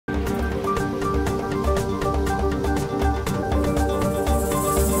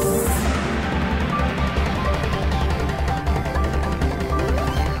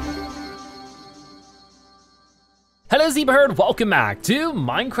Hello Zebra Herd, welcome back to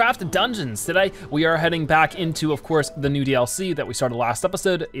Minecraft Dungeons. Today we are heading back into, of course, the new DLC that we started last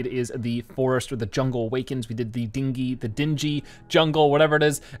episode. It is the Forest or the Jungle Awakens. We did the dingy jungle, whatever it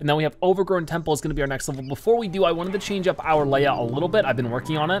is. And now we have Overgrown Temple is gonna be our next level. Before we do, I wanted to change up our layout a little bit. I've been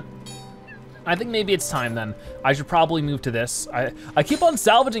working on it. I think maybe it's time then. I should probably move to this. I keep on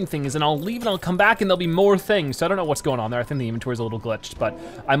salvaging things and I'll leave and I'll come back and there'll be more things. So I don't know what's going on there. I think the inventory's a little glitched, but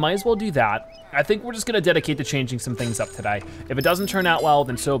I might as well do that. I think we're just gonna dedicate to changing some things up today. If it doesn't turn out well,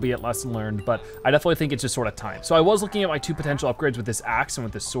 then so be it, lesson learned, but I definitely think it's just sort of time. So I was looking at my two potential upgrades with this axe and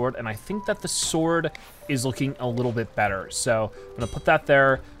with this sword, and I think that the sword is looking a little bit better. So I'm gonna put that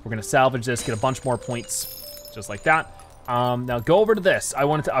there. We're gonna salvage this, get a bunch more points, just like that. Now go over to this. I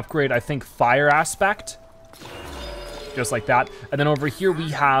wanted to upgrade, I think, fire aspect, just like that. And then over here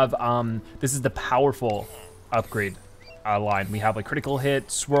we have, this is the powerful upgrade line. We have like critical hit,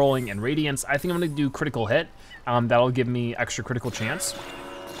 swirling, and radiance. I think I'm gonna do critical hit. That'll give me extra critical chance.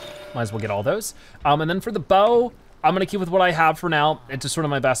 Might as well get all those. And then for the bow, I'm gonna keep with what I have for now. It's just sort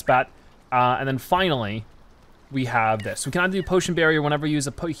of my best bet. And then finally, we have this. We cannot do potion barrier. Whenever you use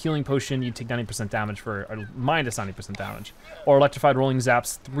a healing potion, you take 90% damage for, or minus 90% damage. Or electrified rolling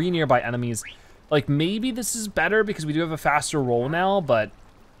zaps 3 nearby enemies. Like maybe this is better because we do have a faster roll now, but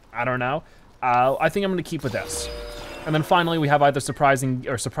I don't know. I think I'm gonna keep with this. And then finally, we have either surprising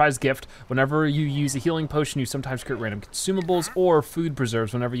or surprise gift. Whenever you use a healing potion, you sometimes create random consumables, or food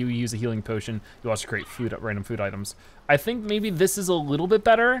preserves. Whenever you use a healing potion, you also create random food items. I think maybe this is a little bit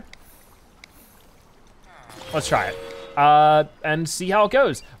better. Let's try it and see how it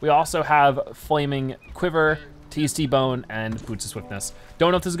goes. We also have Flaming Quiver, TST Bone, and Boots of Swiftness.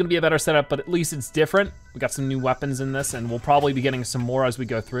 Don't know if this is gonna be a better setup, but at least it's different. We got some new weapons in this, and we'll probably be getting some more as we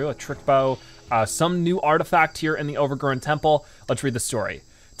go through. A trick bow, some new artifact here in the Overgrown Temple. Let's read the story.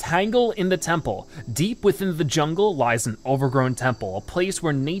 Tangle in the temple. Deep within the jungle lies an overgrown temple, a place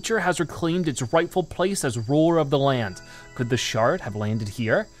where nature has reclaimed its rightful place as ruler of the land. Could the shard have landed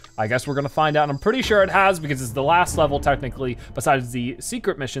here? I guess we're gonna find out, and I'm pretty sure it has because it's the last level technically, besides the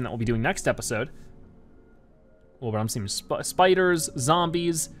secret mission that we'll be doing next episode. Well, but I'm seeing spiders,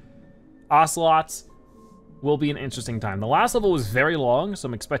 zombies, ocelots. Will be an interesting time. The last level was very long, so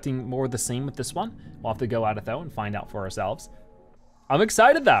I'm expecting more of the same with this one. We'll have to go at it though and find out for ourselves. I'm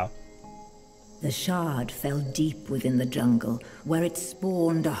excited though. The shard fell deep within the jungle, where it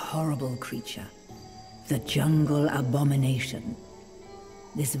spawned a horrible creature. The Jungle Abomination.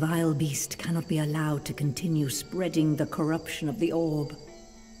 This vile beast cannot be allowed to continue spreading the corruption of the orb.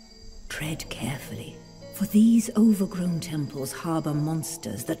 Tread carefully, for these overgrown temples harbor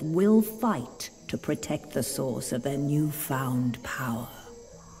monsters that will fight to protect the source of their newfound power.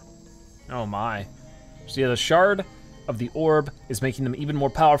 Oh my. So yeah, the shard of the orb is making them even more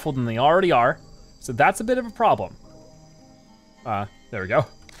powerful than they already are. So that's a bit of a problem. There we go.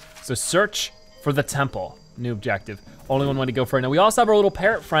 So search for the temple. New objective. Only one way to go for it. Now we also have our little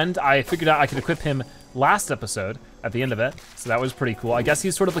parrot friend. I figured out I could equip him last episode at the end of it. So that was pretty cool. I guess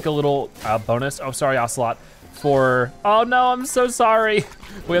he's sort of like a little bonus. Oh, sorry, Ocelot. For, oh no, I'm so sorry.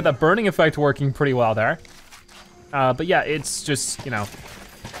 We have that burning effect working pretty well there. But yeah, it's just, you know,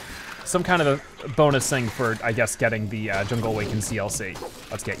 some kind of a bonus thing for, I guess, getting the Jungle Awakens DLC.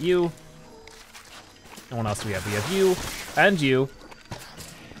 Let's get you. And what else do we have? We have you and you.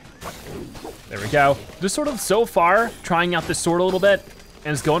 There we go. Just sort of so far trying out this sword a little bit,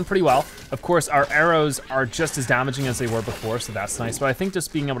 and it's going pretty well. Of course, our arrows are just as damaging as they were before, so that's nice. But I think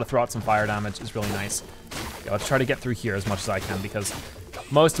just being able to throw out some fire damage is really nice. Yeah, let's try to get through here as much as I can because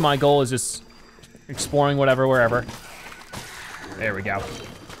most of my goal is just exploring whatever, wherever. There we go.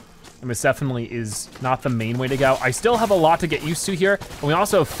 And this definitely is not the main way to go. I still have a lot to get used to here. And we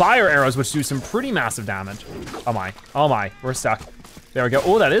also have fire arrows, which do some pretty massive damage. Oh my, we're stuck. There we go.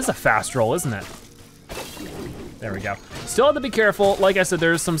 Oh, that is a fast roll, isn't it? There we go. Still have to be careful. Like I said,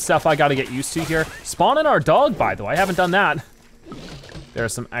 there's some stuff I gotta get used to here. Spawning our dog, by the way. I haven't done that.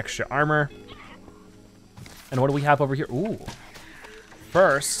 There's some extra armor. And what do we have over here? Ooh.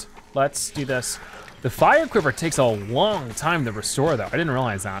 First, let's do this. The fire quiver takes a long time to restore though. I didn't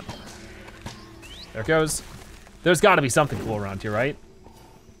realize that. There it goes. There's gotta be something cool around here, right?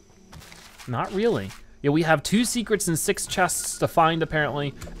 Not really. Yeah, we have 2 secrets and 6 chests to find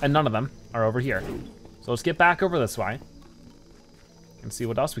apparently, and none of them are over here. So let's get back over this way and see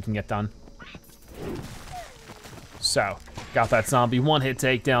what else we can get done. So, got that zombie 1-hit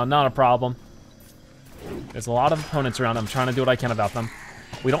takedown, not a problem. There's a lot of opponents around. I'm trying to do what I can about them.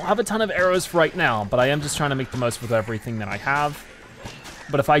 We don't have a ton of arrows for right now, but I am just trying to make the most with everything that I have.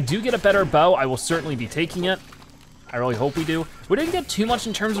 But if I do get a better bow, I will certainly be taking it. I really hope we do. We didn't get too much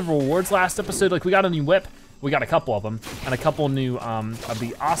in terms of rewards last episode. Like, we got a new whip, We got a couple of them, and a couple new of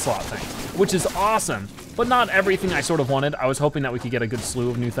the ocelot things, which is awesome, but not everything I sort of wanted. I was hoping that we could get a good slew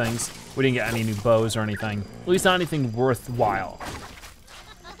of new things. We didn't get any new bows or anything, at least not anything worthwhile.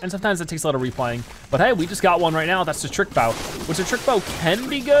 And sometimes it takes a lot of replaying, but hey, we just got one right now. That's the trick bow, which the trick bow can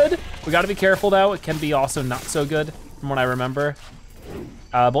be good. We gotta be careful though. It can be also not so good from what I remember.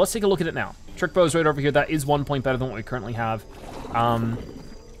 But let's take a look at it now. Trick bow's right over here. That is 1 point better than what we currently have. Oh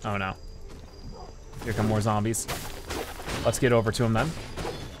no. Here come more zombies. Let's get over to them then.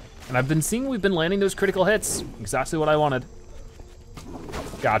 And I've been seeing we've been landing those critical hits. Exactly what I wanted.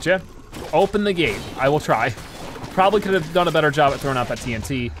 Gotcha. Open the gate. I will try. Probably could have done a better job at throwing out that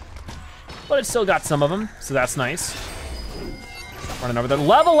TNT, but it still got some of them, so that's nice. Running over there.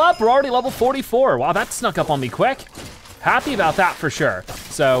 Level up, we're already level 44. Wow, that snuck up on me quick. Happy about that for sure.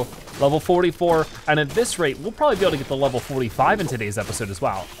 So, level 44, and at this rate, we'll probably be able to get to level 45 in today's episode as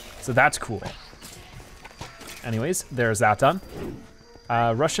well. So that's cool. Anyways, there's that done.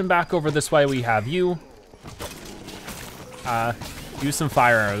 Rushing back over this way, we have you. Use some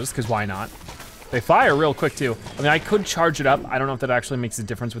fire arrows, because why not? They fire real quick too. I mean, I could charge it up. I don't know if that actually makes a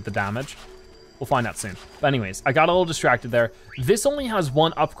difference with the damage. We'll find out soon. But anyways, I got a little distracted there. This only has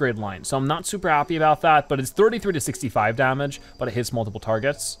one upgrade line, so I'm not super happy about that, but it's 33 to 65 damage, but it hits multiple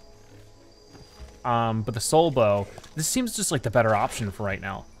targets. But the soul bow, this seems just like the better option for right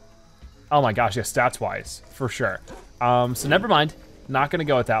now. Oh my gosh, yeah, stats-wise, for sure. So never mind, not gonna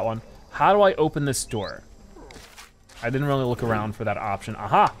go with that one. How do I open this door? I didn't really look around for that option.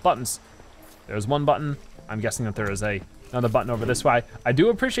 Aha, buttons. There's one button. I'm guessing that there is another button over this way. I do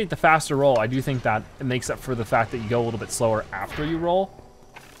appreciate the faster roll. I do think that it makes up for the fact that you go a little bit slower after you roll.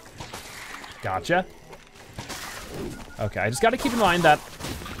 Gotcha. Okay, I just gotta keep in mind that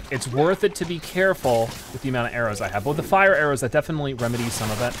it's worth it to be careful with the amount of arrows I have. But with the fire arrows, that definitely remedies some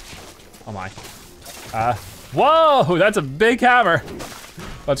of it. Oh my. Whoa, that's a big hammer.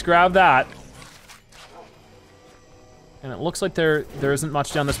 Let's grab that. And it looks like there isn't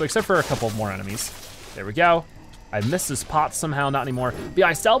much down this way, except for a couple more enemies. There we go. I missed this pot somehow, not anymore. But yeah,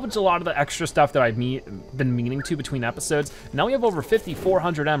 I salvaged a lot of the extra stuff that I've been meaning to between episodes. Now we have over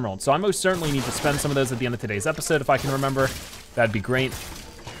 5,400 emeralds, so I most certainly need to spend some of those at the end of today's episode if I can remember. That'd be great.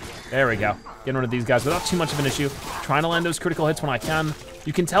 There we go. Getting rid of these guys without too much of an issue. Trying to land those critical hits when I can.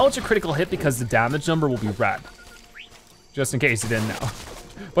 You can tell it's a critical hit because the damage number will be red. Just in case you didn't know.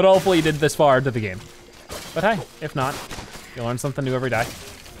 But hopefully you did this far into the game. But hey, if not, you learn something new every day.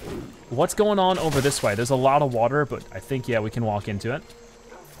 What's going on over this way? There's a lot of water, but I think, yeah, we can walk into it.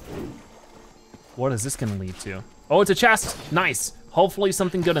 What is this gonna lead to? Oh, it's a chest, nice. Hopefully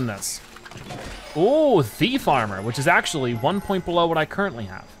something good in this. Ooh, thief armor, which is actually 1 point below what I currently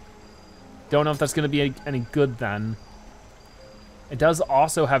have. Don't know if that's gonna be any good then. It does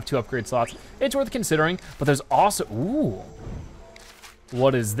also have 2 upgrade slots. It's worth considering, but there's also, ooh.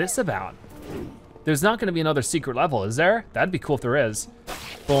 What is this about? There's not gonna be another secret level, is there? That'd be cool if there is.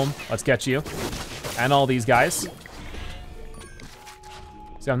 Boom, let's get you. And all these guys.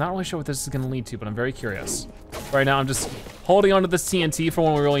 See, I'm not really sure what this is gonna lead to, but I'm very curious. Right now, I'm just holding onto this TNT for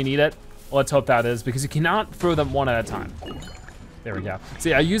when we really need it. Let's hope that is, because you cannot throw them one at a time. There we go.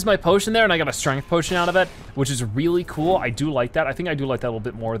 See, I used my potion there and I got a strength potion out of it, which is really cool. I do like that. I think I do like that a little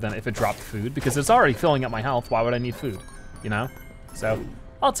bit more than if it dropped food, because it's already filling up my health. Why would I need food, you know? So,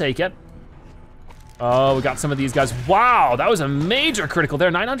 I'll take it. Oh, we got some of these guys. Wow, that was a major critical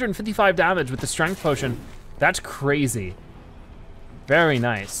there. 955 damage with the strength potion. That's crazy. Very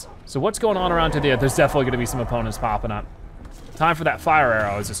nice. So what's going on around today? There's definitely gonna be some opponents popping up. Time for that fire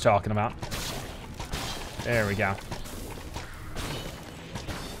arrow I was just talking about. There we go.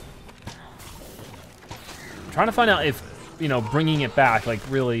 I'm trying to find out if, you know, bringing it back, like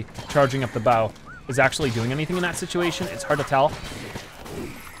really charging up the bow, is actually doing anything in that situation. It's hard to tell.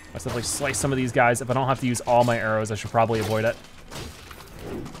 Let's definitely slice some of these guys. If I don't have to use all my arrows, I should probably avoid it.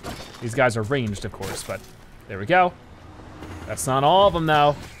 These guys are ranged, of course, but there we go. That's not all of them,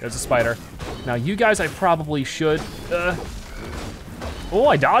 though. There's a spider. Now, you guys, I probably should. Oh,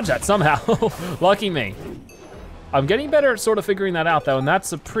 I dodged that somehow. Lucky me. I'm getting better at sort of figuring that out, though, and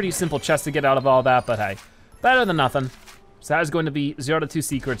that's a pretty simple chest to get out of all that, but hey, better than nothing. So that is going to be 0 to 2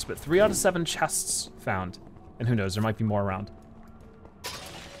 secrets, but 3 out of 7 chests found. And who knows, there might be more around.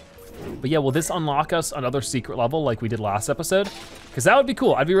 But yeah, will this unlock us another secret level like we did last episode? Because that would be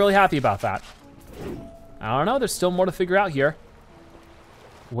cool. I'd be really happy about that. I don't know, there's still more to figure out here.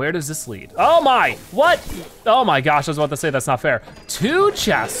 Where does this lead? Oh my, what? Oh my gosh, I was about to say that's not fair. 2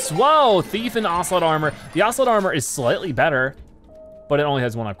 chests, whoa, thief and ocelot armor. The ocelot armor is slightly better, but it only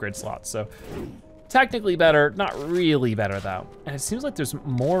has 1 upgrade slot, so Technically better, not really better though. And it seems like there's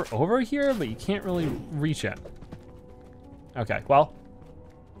more over here, but you can't really reach it. Okay, well,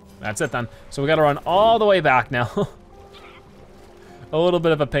 that's it then. So we gotta run all the way back now. A little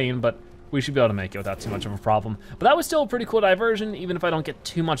bit of a pain, but we should be able to make it without too much of a problem. But that was still a pretty cool diversion, even if I don't get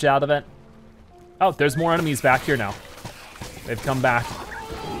too much out of it. Oh, there's more enemies back here now. They've come back.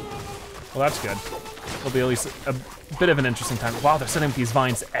 Well, that's good. It'll be at least a bit of an interesting time. Wow, they're setting up these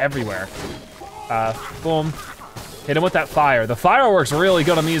vines everywhere. Boom. Hit him with that fire. The fireworks are really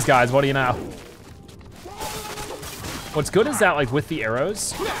good on these guys, what do you know? What's good is that, like, with the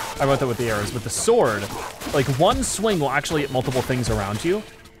arrows, I wrote that with the arrows, with the sword, like, one swing will actually hit multiple things around you.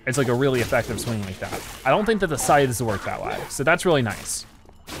 It's like a really effective swing like that. I don't think that the scythes work that way, so that's really nice.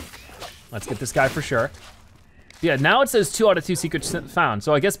 Let's get this guy for sure. Yeah, now it says 2 out of 2 secrets found,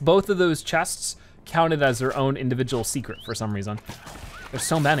 so I guess both of those chests counted as their own individual secret for some reason. There's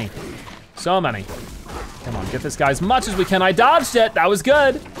so many. So many. Come on, get this guy as much as we can. I dodged it, that was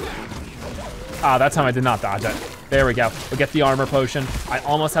good. Ah, that time I did not dodge it. There we go, we'll get the armor potion. I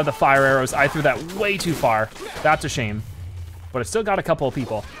almost had the fire arrows. I threw that way too far. That's a shame. But I still got a couple of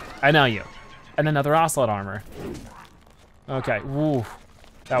people. And now you. And another ocelot armor. Okay, woo.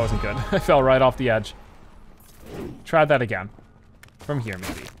 That wasn't good. I fell right off the edge. Try that again. From here,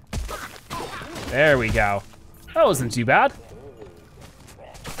 maybe. There we go. That wasn't too bad.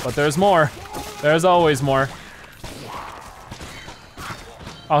 But there's more. There's always more.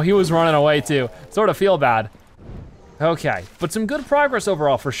 Oh, he was running away too. Sort of feel bad. Okay, but some good progress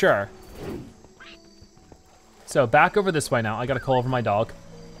overall for sure. So back over this way now. I gotta call over my dog.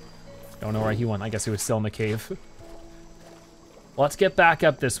 Don't know where he went. I guess he was still in the cave. Let's get back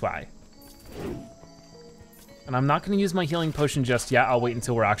up this way. And I'm not gonna use my healing potion just yet. I'll wait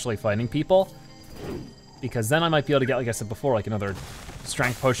until we're actually fighting people. Because then I might be able to get, like I said before, like another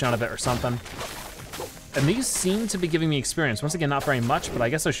strength potion out of it or something. And these seem to be giving me experience. Once again, not very much, but I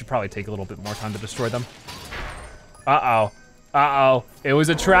guess I should probably take a little bit more time to destroy them. Uh-oh, uh-oh, it was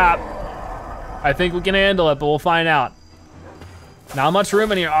a trap. I think we can handle it, but we'll find out. Not much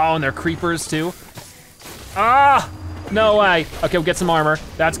room in here. Oh, and they're creepers too. Ah, no way. Okay, we'll get some armor,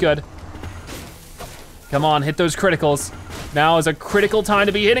 that's good. Come on, hit those criticals. Now is a critical time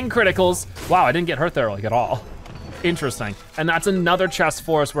to be hitting criticals. Wow, I didn't get hurt there like at all. Interesting, and that's another chest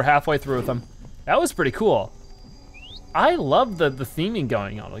for us. We're halfway through with them. That was pretty cool. I love the theming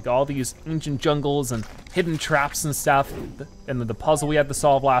going on, like all these ancient jungles and hidden traps and stuff, and the puzzle we had to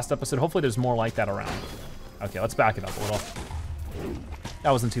solve last episode. Hopefully there's more like that around. Okay, let's back it up a little.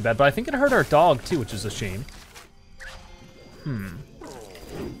 That wasn't too bad, but I think it hurt our dog too, which is a shame.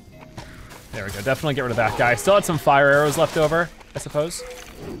 There we go, definitely get rid of that guy. Still had some fire arrows left over, I suppose.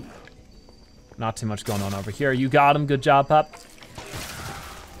 Not too much going on over here. You got him, good job, pup.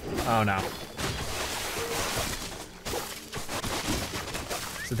 Oh no.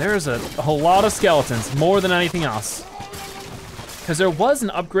 So there's a whole lot of skeletons, more than anything else. Because there was an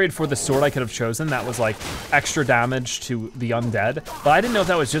upgrade for the sword I could have chosen that was like extra damage to the undead, but I didn't know if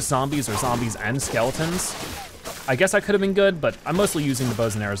that was just zombies or zombies and skeletons. I guess that could have been good, but I'm mostly using the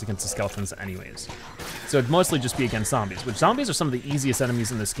bows and arrows against the skeletons anyways. So it'd mostly just be against zombies, which zombies are some of the easiest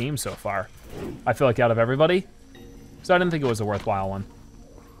enemies in this game so far. I feel like out of everybody. So I didn't think it was a worthwhile one.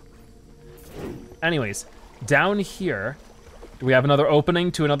 Anyways, down here, do we have another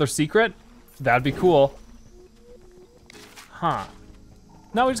opening to another secret? That'd be cool. Huh.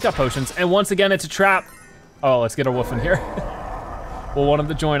 No, we just got potions. And once again, it's a trap. Oh, let's get a wolf in here. We'll want him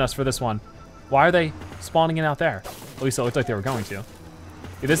to join us for this one. Why are they spawning in out there? At least it looked like they were going to.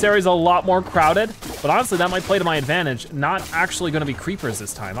 Yeah, this area's a lot more crowded, but honestly, that might play to my advantage. Not actually gonna be creepers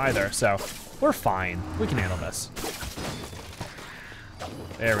this time either, so we're fine. We can handle this.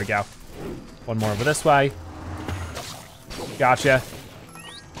 There we go. One more over this way. Gotcha.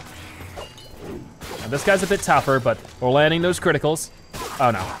 Now this guy's a bit tougher, but we're landing those criticals.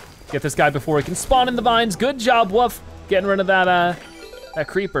 Oh no. Get this guy before he can spawn in the vines. Good job, Wolf. Getting rid of that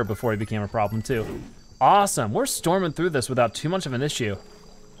creeper before he became a problem too. Awesome, we're storming through this without too much of an issue.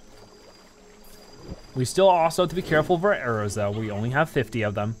 We still also have to be careful of our arrows though. We only have 50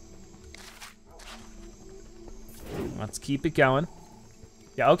 of them. Let's keep it going.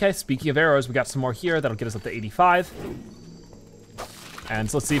 Yeah, okay, speaking of arrows, we got some more here. That'll get us up to 85. And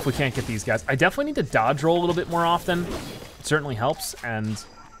so let's see if we can't get these guys. I definitely need to dodge roll a little bit more often. It certainly helps, and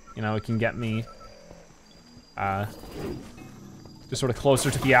you know, it can get me just sort of closer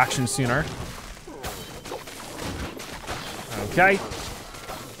to the action sooner. Okay.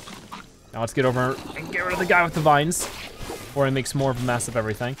 Now let's get over and get rid of the guy with the vines before he makes more of a mess of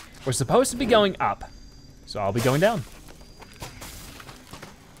everything. We're supposed to be going up, so I'll be going down.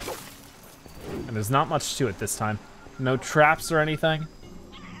 And there's not much to it this time. No traps or anything.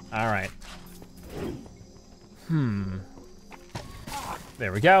 All right.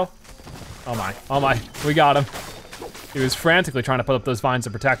 There we go. Oh my, we got him. He was frantically trying to put up those vines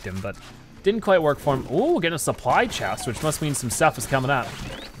to protect him, but didn't quite work for him. Ooh, getting a supply chest, which must mean some stuff is coming up.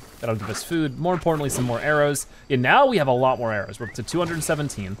 That'll give us food, more importantly, some more arrows. And now we have a lot more arrows. We're up to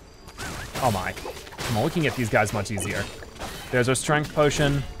 217. Oh my, come on, we can get these guys much easier. There's our strength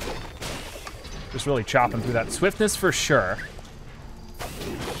potion. Just really chopping through that. Swiftness for sure.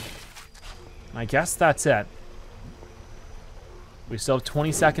 I guess that's it. We still have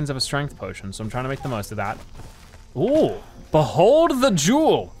 20 seconds of a strength potion, so I'm trying to make the most of that. Ooh, behold the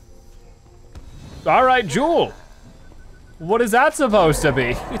jewel. All right, jewel. What is that supposed to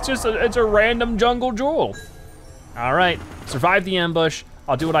be? It's a random jungle jewel. All right, survive the ambush.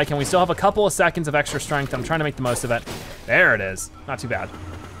 I'll do what I can. We still have a couple of seconds of extra strength. I'm trying to make the most of it. There it is, not too bad.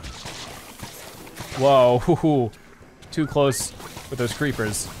 Whoa, too close with those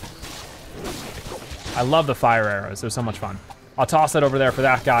creepers. I love the fire arrows, they're so much fun. I'll toss that over there for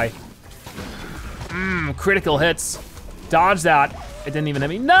that guy. Critical hits. Dodge that. It didn't even hit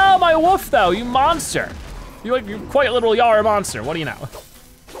me. No, my wolf though, you monster. You're quite literally are a monster, what do you know?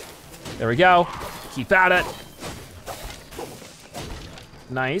 There we go, keep at it.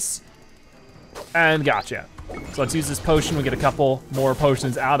 Nice, and gotcha. So let's use this potion, we get a couple more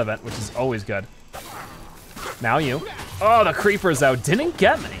potions out of it, which is always good. Now you. Oh, the creepers though, didn't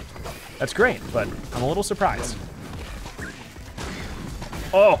get me. That's great, but I'm a little surprised.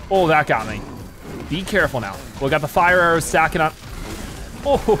 Oh, that got me. Be careful now. We got the fire arrows stacking up.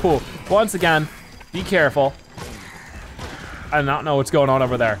 Oh, once again, be careful. I do not know what's going on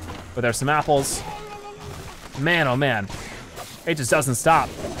over there, but there's some apples. Man, oh man, it just doesn't stop.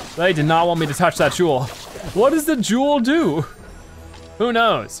 They did not want me to touch that jewel. What does the jewel do? Who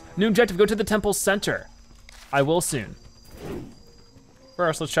knows? New objective, go to the temple center. I will soon.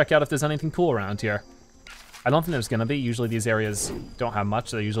 First, let's check out if there's anything cool around here. I don't think there's gonna be. Usually these areas don't have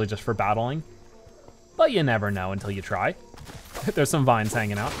much. They're usually just for battling. But you never know until you try. There's some vines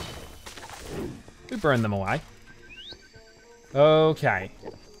hanging out. We burned them away. Okay.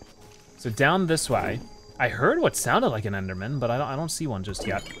 So down this way. I heard what sounded like an Enderman, but I don't see one just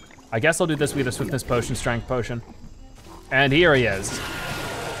yet. I guess I'll do this with a swiftness potion, strength potion. And here he is.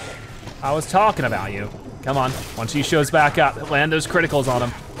 I was talking about you. Come on, once he shows back up, land those criticals on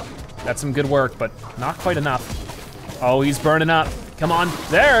him. That's some good work, but not quite enough. Oh, he's burning up. Come on,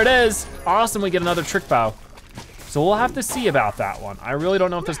 there it is. Awesome, we get another trick bow. So we'll have to see about that one. I really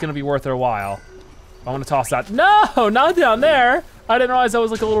don't know if that's gonna be worth their while. I wanna toss that. No, not down there. I didn't realize that was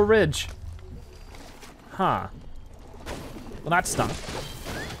like a little ridge. Huh. Well, that stunk.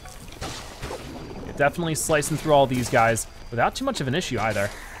 You're definitely slicing through all these guys without too much of an issue either.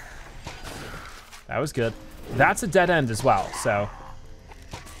 That was good. That's a dead end as well, so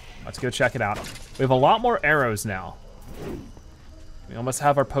let's go check it out. We have a lot more arrows now. We almost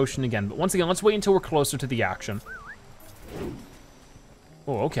have our potion again, but once again, let's wait until we're closer to the action.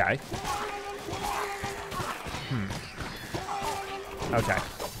 Oh, okay. Okay,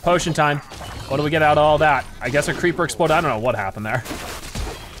 potion time. What do we get out of all that? I guess a creeper exploded. I don't know what happened there.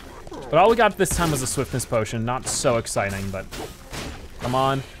 But all we got this time was a swiftness potion. Not so exciting, but come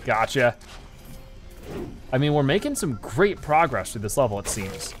on, gotcha. I mean, we're making some great progress through this level, it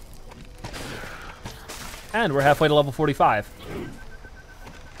seems. And we're halfway to level 45.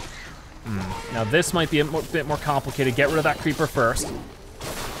 Now this might be a bit more complicated. Get rid of that creeper first.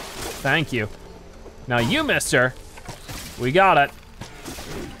 Thank you. Now you, mister, we got it.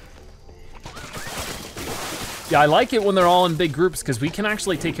 Yeah, I like it when they're all in big groups because we can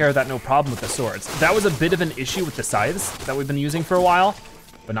actually take care of that no problem with the swords. That was a bit of an issue with the scythes that we've been using for a while,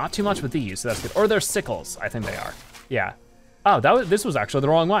 but not too much with these, so that's good. Or they're sickles, I think they are. Yeah. Oh, this was actually the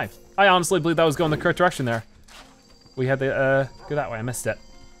wrong way. I honestly believe that was going the correct direction there. We had to go that way, I missed it.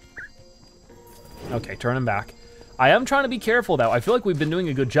 Okay, turning back. I am trying to be careful though. I feel like we've been doing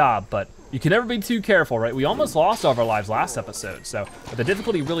a good job, but you can never be too careful, right? We almost lost all of our lives last episode, so but the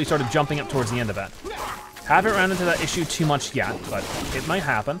difficulty really started jumping up towards the end of it. Haven't run into that issue too much yet, but it might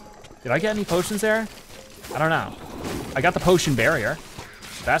happen. Did I get any potions there? I don't know. I got the potion barrier.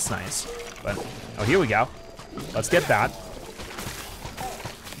 That's nice, but, oh, here we go. Let's get that.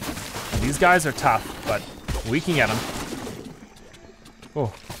 These guys are tough, but we can get them.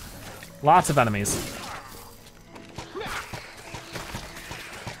 Oh, lots of enemies.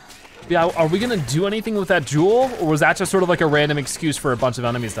 Yeah, are we gonna do anything with that jewel? Or was that just sort of like a random excuse for a bunch of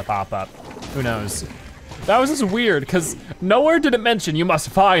enemies to pop up? Who knows? That was just weird, because nowhere did it mention you must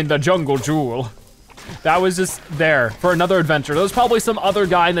find the jungle jewel. That was just there for another adventure. There's probably some other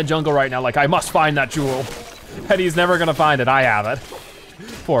guy in the jungle right now like, I must find that jewel. And he's never gonna find it, I have it.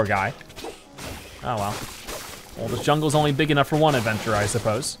 Poor guy. Oh well. Well, this jungle's only big enough for one adventure, I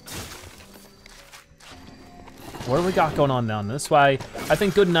suppose. What do we got going on down this way? I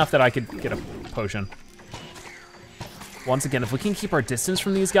think good enough that I could get a potion. Once again, if we can keep our distance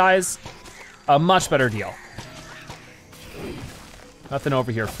from these guys, a much better deal. Nothing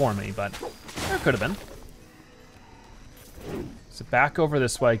over here for me, but there could have been. So back over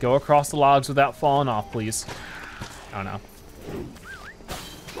this way, go across the logs without falling off, please. Oh no.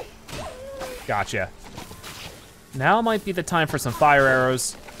 Gotcha. Now might be the time for some fire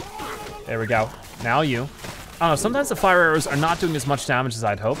arrows. There we go. Now you. I don't know, sometimes the fire arrows are not doing as much damage as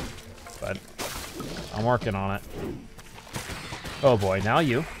I'd hope, but I'm working on it. Oh boy, now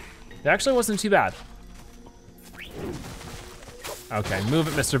you. It actually wasn't too bad. Okay, move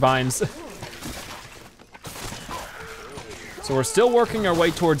it, Mr. Vines. So we're still working our way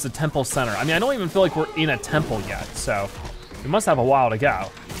towards the temple center. I mean, I don't even feel like we're in a temple yet, so we must have a while to go.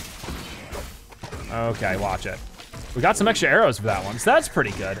 Okay, watch it. We got some extra arrows for that one, so that's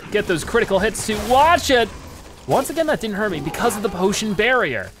pretty good. Get those critical hits too, watch it! Once again, that didn't hurt me because of the potion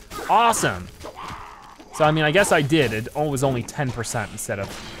barrier. Awesome. So, I mean, I guess I did. It was only 10% instead of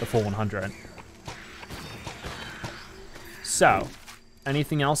the full 100. So,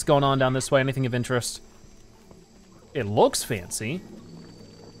 anything else going on down this way? Anything of interest? It looks fancy,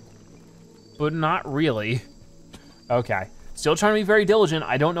 but not really. Okay, still trying to be very diligent.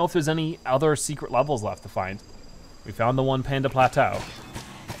 I don't know if there's any other secret levels left to find. We found the one Panda Plateau.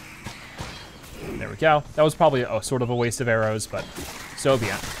 There we go. That was probably sort of a waste of arrows, but so be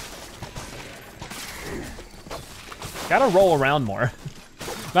it. Gotta roll around more.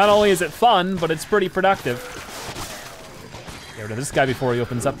 Not only is it fun, but it's pretty productive. Get rid of this guy before he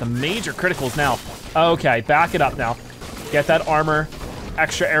opens up the major criticals now. Okay, back it up now. Get that armor,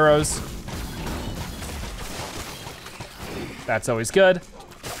 extra arrows. That's always good,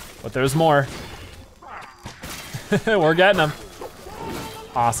 but there's more. We're getting them.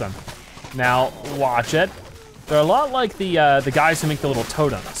 Awesome. Now, watch it. They're a lot like the guys who make the little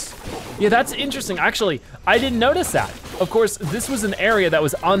totems. Yeah, that's interesting. Actually, I didn't notice that. Of course, this was an area that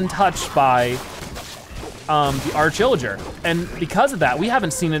was untouched by the Arch-Illager. And because of that, we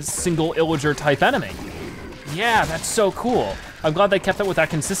haven't seen a single Illager type enemy. Yeah, that's so cool. I'm glad they kept it with that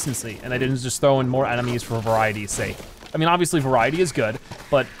consistency and they didn't just throw in more enemies for variety's sake. I mean, obviously variety is good,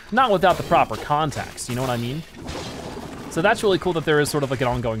 but not without the proper context, you know what I mean? So that's really cool that there is sort of like an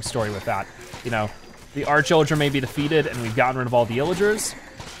ongoing story with that. You know, the Arch-Illager may be defeated and we've gotten rid of all the Illagers,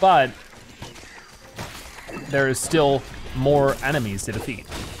 but there is still more enemies to defeat.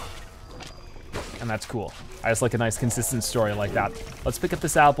 And that's cool. I just like a nice consistent story like that. Let's pick up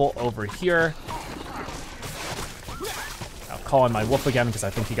this apple over here. I'll call in my wolf again because I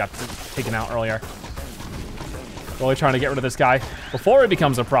think he got taken out earlier. Really trying to get rid of this guy before it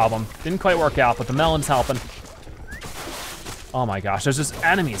becomes a problem. Didn't quite work out, but the melon's helping. Oh my gosh, there's just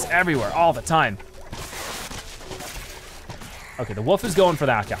enemies everywhere all the time. Okay, the wolf is going for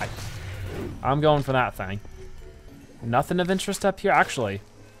that guy. I'm going for that thing. Nothing of interest up here? Actually,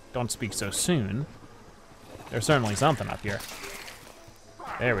 don't speak so soon. There's certainly something up here.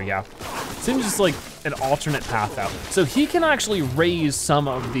 There we go. Seems just like an alternate path out. So he can actually raise some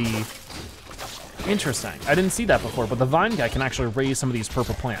of the, interesting. I didn't see that before, but the vine guy can actually raise some of these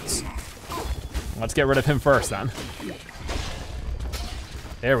purple plants. Let's get rid of him first then.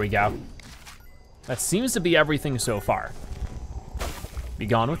 There we go. That seems to be everything so far. Be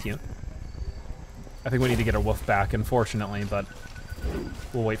gone with you. I think we need to get our wolf back, unfortunately, but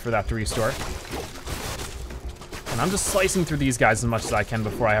we'll wait for that to restore. And I'm just slicing through these guys as much as I can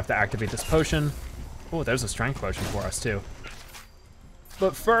before I have to activate this potion. Oh, there's a strength potion for us too.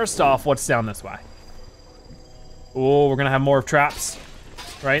 But first off, what's down this way? Oh, we're gonna have more traps,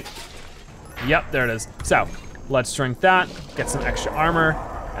 right? Yep, there it is. So, let's drink that, get some extra armor,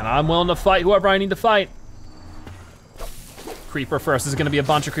 and I'm willing to fight whoever I need to fight. Creeper first. There's gonna be a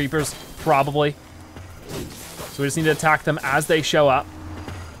bunch of creepers, probably. So we just need to attack them as they show up.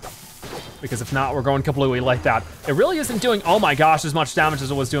 Because if not, we're going kablooey like that. It really isn't doing, oh my gosh, as much damage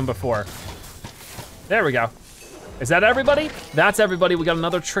as it was doing before. There we go. Is that everybody? That's everybody. We got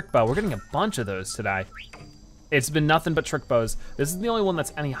another trick bow. We're getting a bunch of those today. It's been nothing but trick bows. This is the only one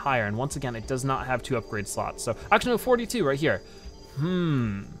that's any higher, and once again, it does not have 2 upgrade slots. So, actually no, 42 right here.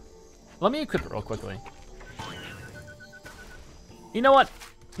 Let me equip it real quickly. You know what?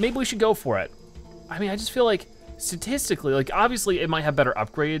 Maybe we should go for it. I mean, I just feel like, statistically, like obviously it might have better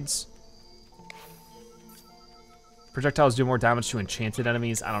upgrades. Projectiles do more damage to enchanted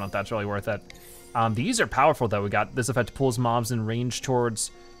enemies. I don't know if that's really worth it. These are powerful though. We got this effect pulls mobs in range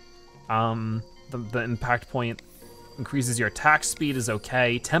towards the impact point. Increases your attack speed is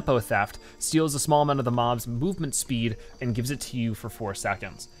okay. Tempo theft, steals a small amount of the mob's movement speed and gives it to you for 4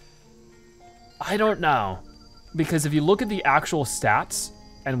 seconds. I don't know, because if you look at the actual stats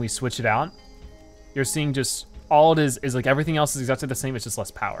and we switch it out, you're seeing just all it is like everything else is exactly the same, it's just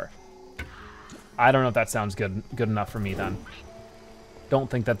less power. I don't know if that sounds good enough for me then. Don't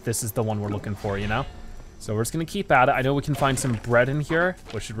think that this is the one we're looking for, you know? So we're just gonna keep at it. I know we can find some bread in here,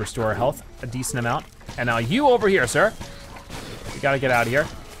 which should restore our health a decent amount. And now you over here, sir. You gotta get out of here.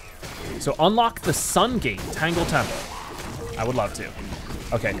 So unlock the Sun Gate, Jungle Temple. I would love to.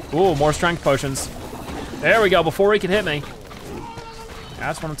 Okay, ooh, more strength potions. There we go, before he can hit me.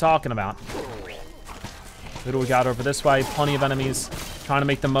 That's what I'm talking about. Who do we got over this way? Plenty of enemies. Trying to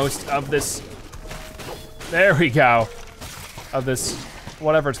make the most of this. There we go. Of this,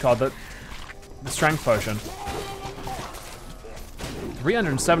 whatever it's called, the strength potion.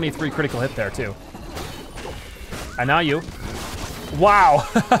 373 critical hit there too. And now you. Wow,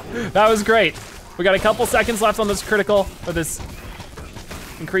 that was great. We got a couple seconds left on this critical, or this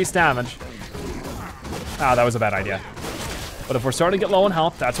increased damage. Ah, that was a bad idea. But if we're starting to get low on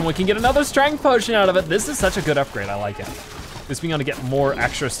health, that's when we can get another strength potion out of it. This is such a good upgrade, I like it. Just being able to get more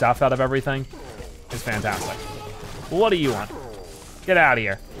extra stuff out of everything is fantastic. What do you want? Get out of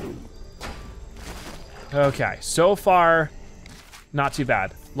here. Okay, so far, not too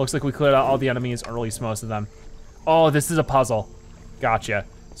bad. Looks like we cleared out all the enemies, or at least most of them. Oh, this is a puzzle. Gotcha.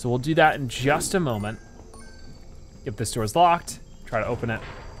 So we'll do that in just a moment. If this door is locked, try to open it.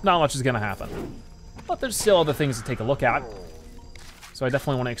 Not much is gonna happen. But there's still other things to take a look at. So I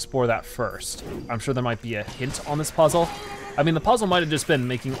definitely wanna explore that first. I'm sure there might be a hint on this puzzle. I mean, the puzzle might have just been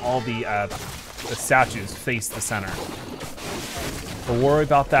making all the statues face the center. We'll worry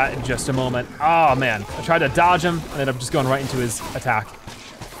about that in just a moment. Oh man, I tried to dodge him and ended up just going right into his attack.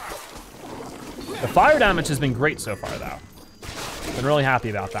 The fire damage has been great so far though. Been really happy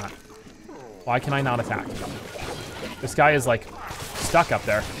about that. Why can I not attack? This guy is like stuck up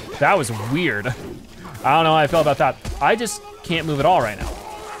there. That was weird. I don't know how I feel about that. I just can't move at all right now.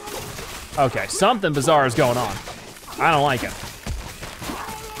 Okay, something bizarre is going on. I don't like it.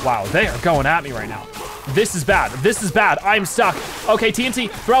 Wow, they are going at me right now. This is bad, this is bad, I'm stuck. Okay, TNT,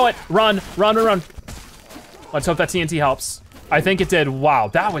 throw it, run, run, run, run. Let's hope that TNT helps. I think it did. Wow,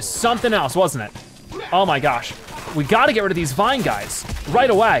 that was something else, wasn't it? Oh my gosh. We gotta get rid of these vine guys right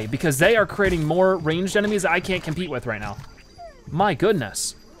away because they are creating more ranged enemies that I can't compete with right now. My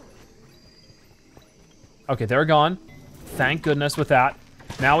goodness. Okay, they're gone. Thank goodness with that.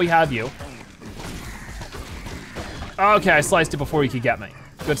 Now we have you. Okay, I sliced it before you could get me.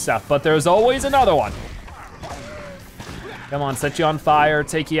 Good stuff, but there's always another one. Come on, set you on fire,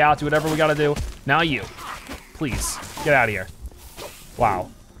 take you out, do whatever we gotta do. Now you, please, get out of here.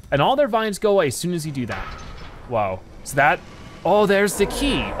 Wow, and all their vines go away as soon as you do that. Whoa, so that, oh, there's the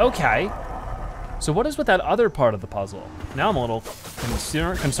key, okay. So what is with that other part of the puzzle? Now I'm a little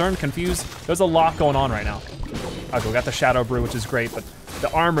concerned, confused. There's a lot going on right now. Okay, we got the Shadow Brew, which is great, but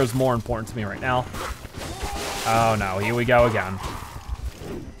the armor is more important to me right now. Oh no, here we go again.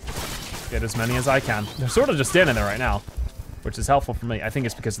 Get as many as I can. They're sort of just standing there right now, which is helpful for me. I think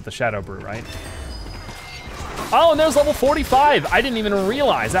it's because of the Shadow Brew, right? Oh, and there's level 45. I didn't even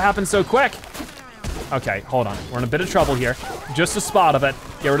realize that happened so quick. Okay, hold on. We're in a bit of trouble here. Just a spot of it.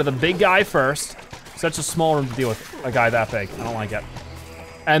 Get rid of the big guy first. Such a small room to deal with a guy that big. I don't like it.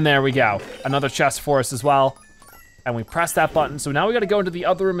 And there we go. Another chest for us as well. And we press that button. So now we gotta go into the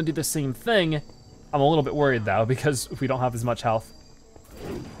other room and do the same thing. I'm a little bit worried though, because we don't have as much health.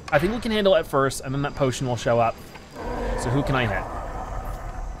 I think we can handle it first, and then that potion will show up. So who can I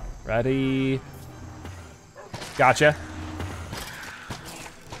hit? Ready? Gotcha.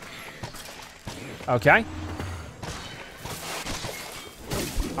 Okay.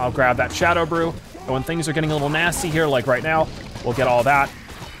 I'll grab that Shadow Brew, and when things are getting a little nasty here, like right now, we'll get all that.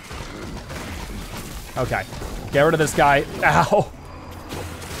 Okay, get rid of this guy. Ow.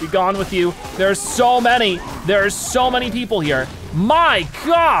 Be gone with you. There's so many people here. My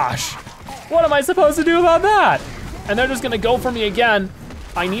gosh! What am I supposed to do about that? And they're just gonna go for me again.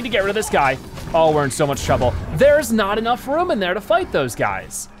 I need to get rid of this guy. Oh, we're in so much trouble. There's not enough room in there to fight those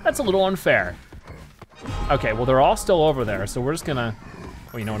guys. That's a little unfair. Okay, well, they're all still over there, so we're just gonna,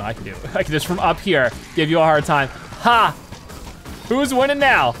 well, you know what I can do? I can just from up here give you a hard time. Ha! Who's winning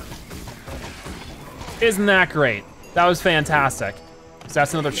now? Isn't that great? That was fantastic. So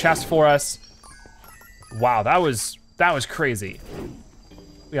that's another chest for us. Wow, that was crazy.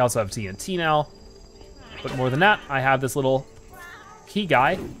 We also have TNT now. But more than that, I have this little key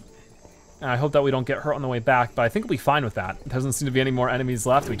guy. And I hope that we don't get hurt on the way back, but I think we'll be fine with that. There doesn't seem to be any more enemies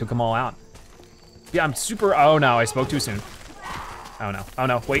left. We took them all out. Yeah, I'm super, oh no, I spoke too soon. Oh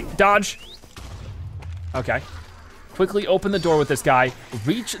no, wait, dodge. Okay. Quickly open the door with this guy,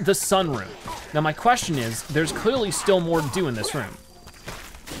 reach the sunroom. Now my question is, there's clearly still more to do in this room.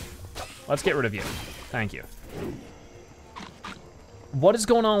 Let's get rid of you, thank you. What is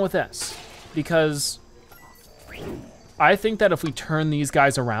going on with this? Because I think that if we turn these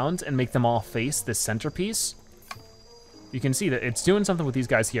guys around and make them all face this centerpiece, you can see that it's doing something with these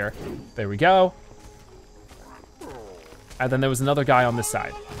guys here. There we go. And then there was another guy on this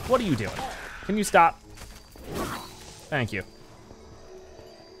side. What are you doing? Can you stop? Thank you.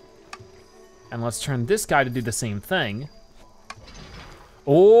 And let's turn this guy to do the same thing.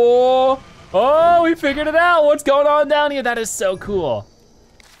 Oh, we figured it out. What's going on down here? That is so cool.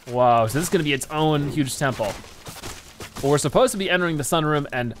 Wow, so this is gonna be its own huge temple. But we're supposed to be entering the sunroom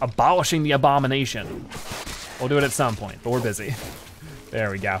and abolishing the abomination. We'll do it at some point, but we're busy.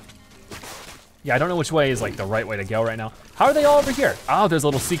 There we go. Yeah, I don't know which way is like the right way to go right now. How are they all over here? Oh, there's a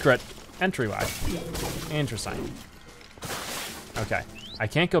little secret entryway. Interesting. Okay, I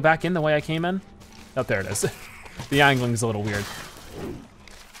can't go back in the way I came in. Oh, there it is. The angling's a little weird.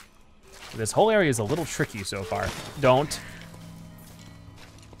 This whole area is a little tricky so far. Don't.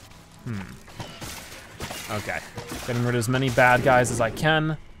 Okay, getting rid of as many bad guys as I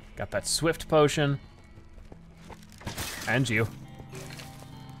can. Got that swift potion. And you.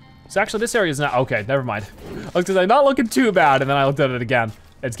 So actually this area is not, okay, never mind. I was gonna say, not looking too bad, and then I looked at it again.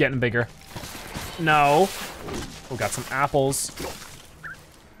 It's getting bigger. No. We got some apples.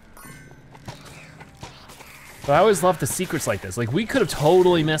 But I always love the secrets like this. Like, we could have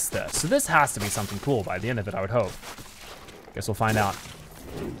totally missed this. So this has to be something cool by the end of it, I would hope. Guess we'll find out.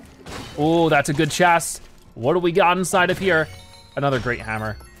 Oh, that's a good chest. What do we got inside of here? Another great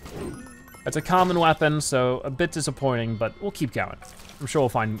hammer. It's a common weapon, so a bit disappointing, but we'll keep going. I'm sure we'll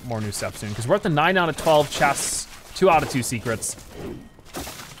find more new stuff soon, because we're at the 9 out of 12 chests, 2 out of 2 secrets.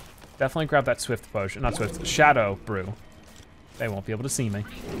 Definitely grab that swift potion, not swift, shadow brew. They won't be able to see me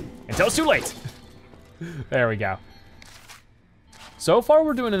until it's too late. There we go. So far,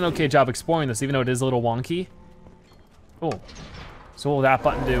 we're doing an okay job exploring this, even though it is a little wonky. Oh, so what will that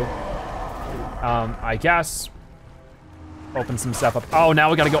button do? I guess, open some stuff up. Oh, now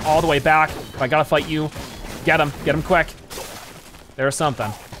we gotta go all the way back. I gotta fight you. Get him quick. There's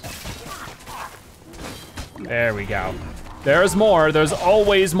something. There we go. There's more, there's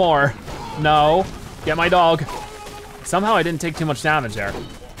always more. No, get my dog. Somehow I didn't take too much damage there.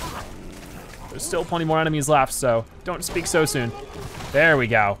 There's still plenty more enemies left, so don't speak so soon. There we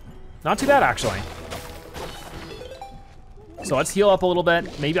go. Not too bad, actually. So let's heal up a little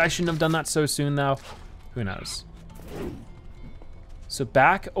bit. Maybe I shouldn't have done that so soon, though. Who knows? So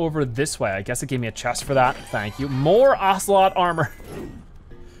back over this way. I guess it gave me a chest for that. Thank you. More ocelot armor.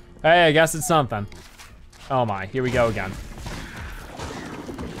 Hey, I guess it's something. Oh my, here we go again.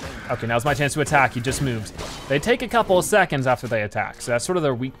 Okay, now's my chance to attack. He just moved. They take a couple of seconds after they attack, so that's sort of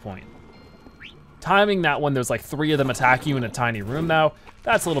their weak point. Timing that when there's like 3 of them attack you in a tiny room though,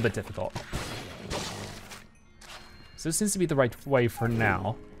 that's a little bit difficult. So this seems to be the right way for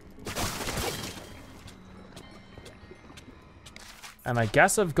now. And I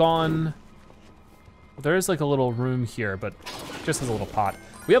guess I've gone, there is like a little room here, but just as a little pot.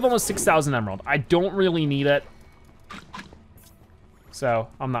 We have almost 6,000 emerald. I don't really need it, so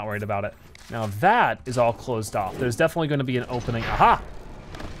I'm not worried about it. Now that is all closed off. There's definitely gonna be an opening, aha!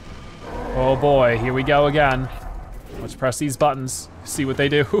 Oh boy, here we go again. Let's press these buttons, see what they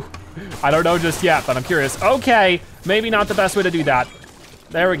do. I don't know just yet, but I'm curious. Okay, maybe not the best way to do that.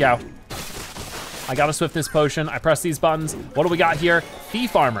 There we go. I got a swiftness potion, I press these buttons. What do we got here?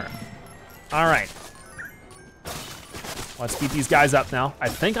 Thief armor. All right. Let's beat these guys up now. I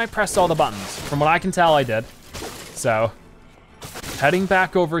think I pressed all the buttons. From what I can tell, I did. So, heading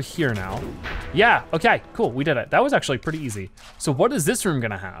back over here now. Yeah, okay, cool, we did it. That was actually pretty easy. So what is this room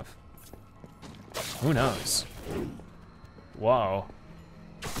gonna have? Who knows? Whoa.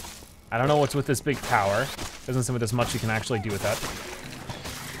 I don't know what's with this big tower. Doesn't seem like there's much you can actually do with that.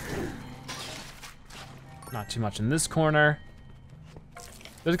 Not too much in this corner.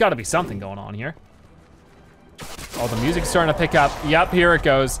 There's gotta be something going on here. Oh, the music's starting to pick up. Yep, here it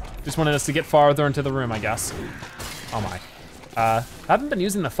goes. Just wanted us to get farther into the room, I guess. Oh my. I haven't been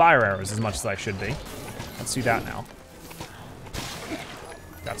using the fire arrows as much as I should be. Let's do that now.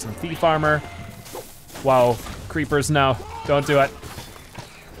 Got some thief armor. Whoa, creepers, no, don't do it.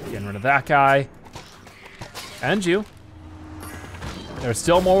 Getting rid of that guy. And you. There's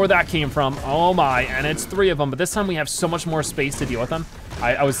still more where that came from. Oh my, and it's 3 of them, but this time we have so much more space to deal with them.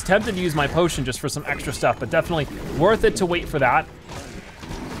 I was tempted to use my potion just for some extra stuff, but definitely worth it to wait for that.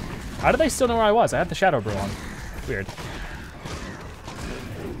 How did they still know where I was? I had the Shadow Brew on. Weird.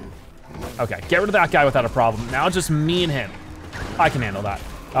 Okay, get rid of that guy without a problem. Now just me and him. I can handle that.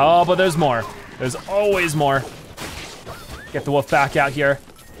 Oh, but there's more. There's always more. Get the wolf back out here.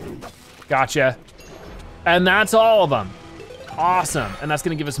 Gotcha. And that's all of them. Awesome. And that's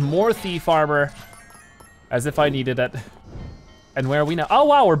gonna give us more thief armor, as if I needed it. And where are we now? Oh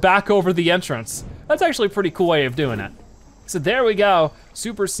wow, we're back over the entrance. That's actually a pretty cool way of doing it. So there we go.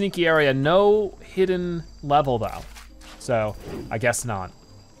 Super sneaky area. No hidden level though. So I guess not.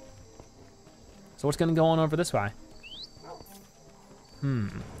 So what's gonna go on over this way?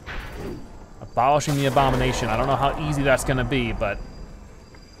 Abolishing the abomination. I don't know how easy that's gonna be, but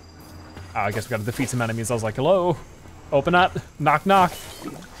I guess we gotta defeat some enemies. I was like, hello, open up, knock, knock.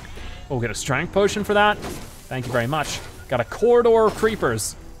 Oh, get a strength potion for that. Thank you very much. Got a corridor of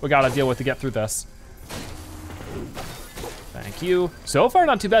creepers we gotta deal with to get through this. Thank you. So far,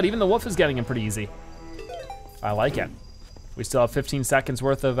 not too bad. Even the wolf is getting in pretty easy. I like it. We still have 15 seconds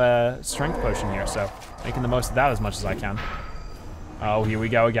worth of strength potion here, so making the most of that as much as I can. Oh, here we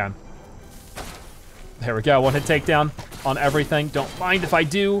go again. There we go, one hit takedown on everything. Don't mind if I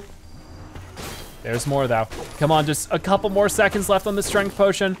do. There's more though. Come on, just a couple more seconds left on the strength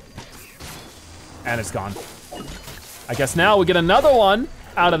potion. And it's gone. I guess now we get another one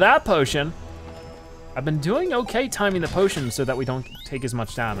out of that potion. I've been doing okay timing the potion so that we don't take as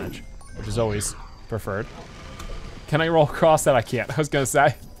much damage, which is always preferred. Can I roll across that? I can't, I was gonna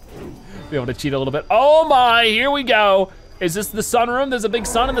say. Be able to cheat a little bit. Oh my, here we go. Is this the sun room? There's a big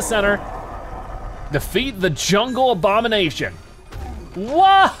sun in the center. Defeat the Jungle Abomination.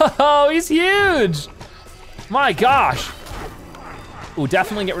 Whoa, he's huge. My gosh. Ooh,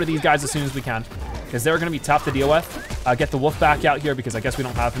 definitely get rid of these guys as soon as we can, because they're gonna be tough to deal with. Get the wolf back out here because I guess we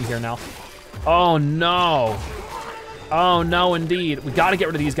don't have him here now. Oh no. Oh no, indeed. We gotta get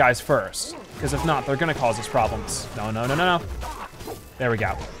rid of these guys first, because if not, they're gonna cause us problems. No, no, no, no, no. There we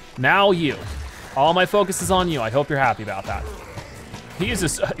go. Now you. All my focus is on you. I hope you're happy about that. He's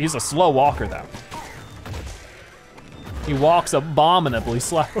a slow walker though. He walks abominably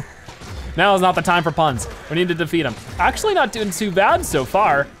slow. Now is not the time for puns. We need to defeat him. Actually not doing too bad so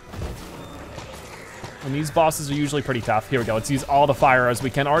far. And these bosses are usually pretty tough. Here we go, let's use all the fire arrows we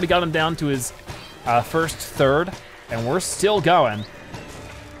can. Already got him down to his first third, and we're still going.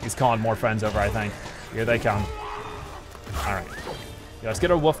 He's calling more friends over, I think. Here they come. All right, yeah, let's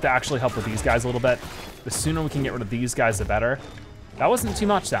get our wolf to actually help with these guys a little bit. The sooner we can get rid of these guys, the better. That wasn't too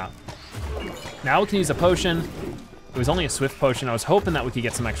much though. Now we can use a potion. It was only a swift potion. I was hoping that we could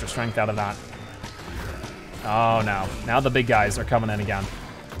get some extra strength out of that. Oh no, now the big guys are coming in again.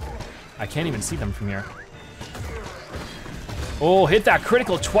 I can't even see them from here. Oh, hit that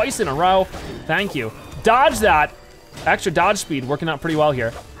critical twice in a row. Thank you. Dodge that. Extra dodge speed working out pretty well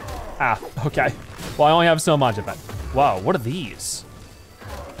here. Ah, okay. Well, I only have so much of it. Whoa, what are these?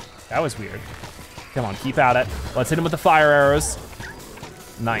 That was weird. Come on, keep at it. Let's hit him with the fire arrows.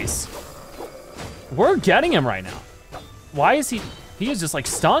 Nice. We're getting him right now. Why is he is just like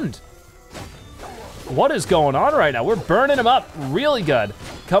stunned. What is going on right now? We're burning him up really good.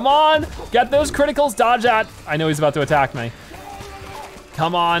 Come on, get those criticals, dodge that. I know he's about to attack me.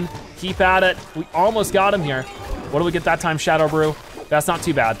 Come on, keep at it. We almost got him here. What do we get that time, Shadow Brew? That's not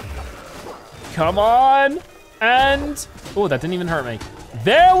too bad. Come on, and, oh, that didn't even hurt me.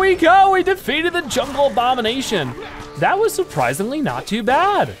 There we go, we defeated the Jungle Abomination. That was surprisingly not too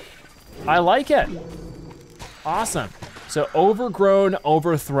bad. I like it. Awesome. So overgrown,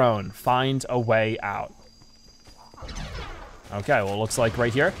 overthrown, find a way out. Okay, well, it looks like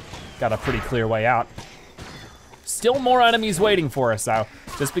right here, got a pretty clear way out. Still more enemies waiting for us though.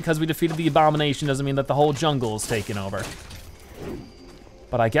 Just because we defeated the Abomination doesn't mean that the whole jungle is taken over.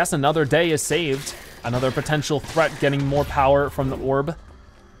 But I guess another day is saved. Another potential threat getting more power from the orb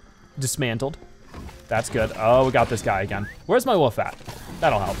dismantled. That's good. Oh, we got this guy again. Where's my wolf at?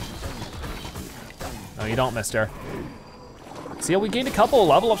 That'll help. No, you don't, mister. See how we gained a couple of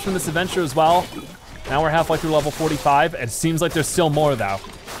level ups from this adventure as well. Now we're halfway through level 45. It seems like there's still more though.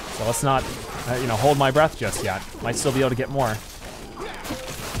 So let's not, hold my breath just yet. Might still be able to get more.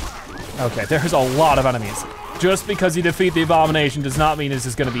 Okay, there's a lot of enemies. Just because you defeat the Abomination does not mean this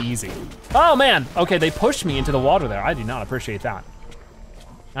is gonna be easy. Oh man, okay, they pushed me into the water there. I do not appreciate that.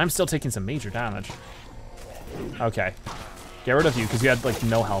 I'm still taking some major damage. Okay, get rid of you because you had like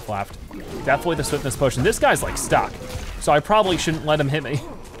no health left. Definitely the swiftness potion. This guy's like stuck, so I probably shouldn't let him hit me.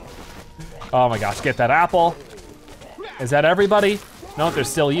 Oh my gosh, get that apple. Is that everybody? No, there's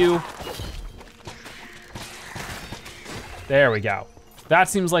still you. There we go. That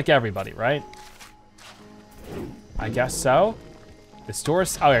seems like everybody, right? I guess so. This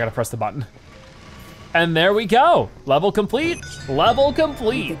door's, oh, I gotta press the button. And there we go, level complete, level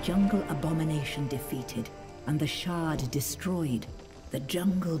complete. With the Jungle Abomination defeated and the shard destroyed, the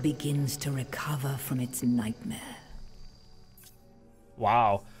jungle begins to recover from its nightmare.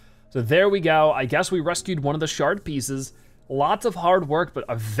 Wow, so there we go. I guess we rescued one of the shard pieces. Lots of hard work, but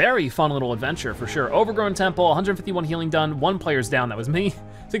a very fun little adventure for sure. Overgrown Temple, 151 healing done, 1 player's down, that was me.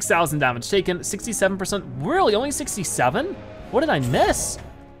 6,000 damage taken, 67%, really, only 67? What did I miss?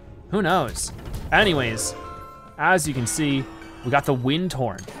 Who knows? Anyways, as you can see, we got the Wind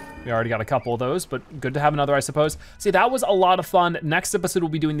Horn. We already got a couple of those, but good to have another, I suppose. See, that was a lot of fun. Next episode, we'll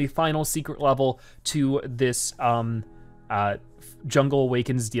be doing the final secret level to this Jungle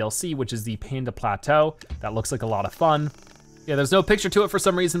Awakens DLC, which is the Panda Plateau. That looks like a lot of fun. Yeah, there's no picture to it for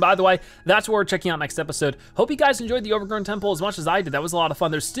some reason. By the way, that's what we're checking out next episode. Hope you guys enjoyed the Overgrown Temple as much as I did. That was a lot of fun.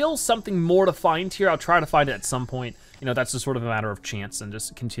 There's still something more to find here. I'll try to find it at some point. You know, that's just sort of a matter of chance and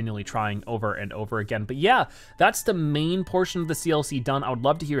just continually trying over and over again. But yeah, that's the main portion of the DLC done. I would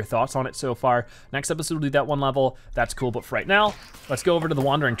love to hear your thoughts on it so far. Next episode, we'll do that one level. That's cool, but for right now, let's go over to the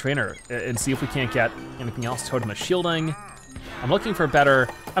Wandering Trainer and see if we can't get anything else. Totem of Shielding. I'm looking for better,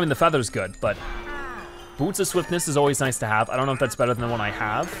 I mean, the feather's good, but Boots of Swiftness is always nice to have. I don't know if that's better than the one I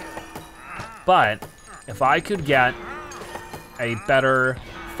have, but if I could get a better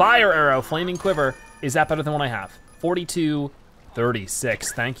Fire Arrow, Flaming Quiver, is that better than one I have? 42,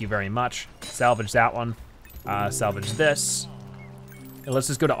 36, thank you very much. Salvage that one, salvage this. And let's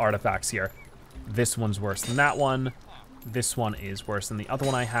just go to artifacts here. This one's worse than that one. This one is worse than the other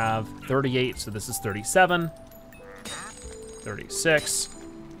one I have. 38, so this is 37. 36.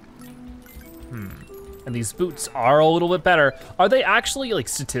 And these boots are a little bit better. Are they actually like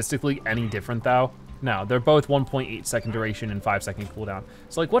statistically any different though? No, they're both 1.8 second duration and 5 second cooldown.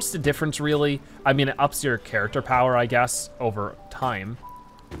 So like, what's the difference really? I mean, it ups your character power, I guess, over time.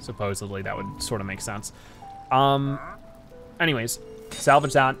 Supposedly, that would sort of make sense. Anyways,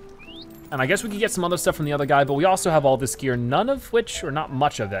 salvage that. And I guess we could get some other stuff from the other guy, but we also have all this gear, none of which, or not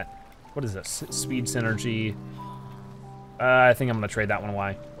much of it. What is this? Speed synergy. I think I'm gonna trade that one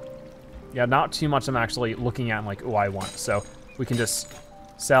away. Yeah, not too much I'm actually looking at and like, oh, I want. So we can just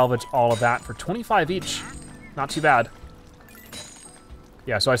salvage all of that for 25 each. Not too bad.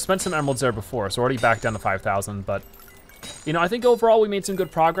 Yeah, so I spent some emeralds there before, so already back down to 5,000, but you know, I think overall we made some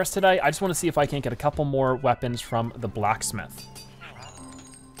good progress today. I just wanna see if I can't get a couple more weapons from the blacksmith.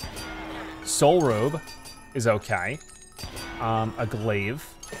 Soul Robe is okay. A glaive.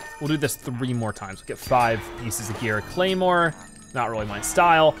 We'll do this 3 more times. We'll get 5 pieces of gear. Claymore, not really my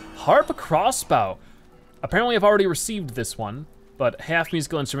style. Harp crossbow. Apparently I've already received this one, but half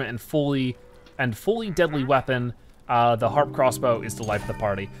musical instrument and fully deadly weapon. The harp crossbow is the life of the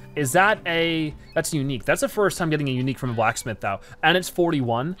party. Is that that's unique. That's the first time getting a unique from a blacksmith though. And it's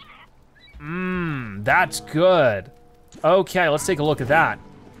 41. That's good. Okay, let's take a look at that.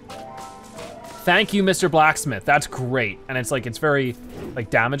 Thank you, Mr. Blacksmith, that's great. And it's like, it's very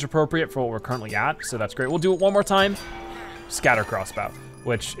like damage appropriate for what we're currently at, so that's great. We'll do it one more time. Scatter crossbow,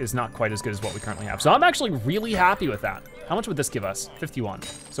 which is not quite as good as what we currently have. So I'm actually really happy with that. How much would this give us? 51.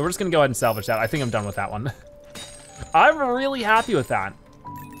 So we're just gonna go ahead and salvage that. I think I'm done with that one. I'm really happy with that,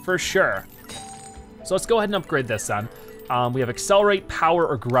 for sure. So let's go ahead and upgrade this then. We have Accelerate, Power,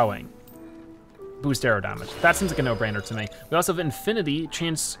 or Growing. Boost arrow damage. That seems like a no-brainer to me. We also have Infinity,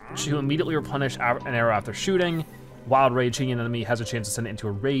 chance to immediately replenish an arrow after shooting. Wild Rage, hitting an enemy has a chance to send it into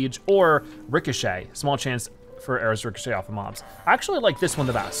a rage. Or Ricochet, small chance for arrows to ricochet off of mobs. I actually like this one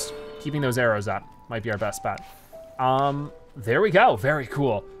the best. Keeping those arrows up might be our best bet. There we go, very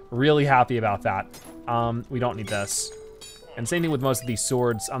cool. Really happy about that. We don't need this. And same thing with most of these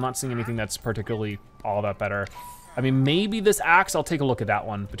swords. I'm not seeing anything that's particularly all that better. I mean, maybe this axe, I'll take a look at that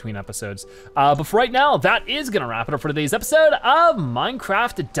one between episodes. But for right now, that is gonna wrap it up for today's episode of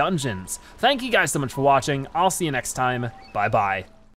Minecraft Dungeons. Thank you guys so much for watching. I'll see you next time. Bye-bye.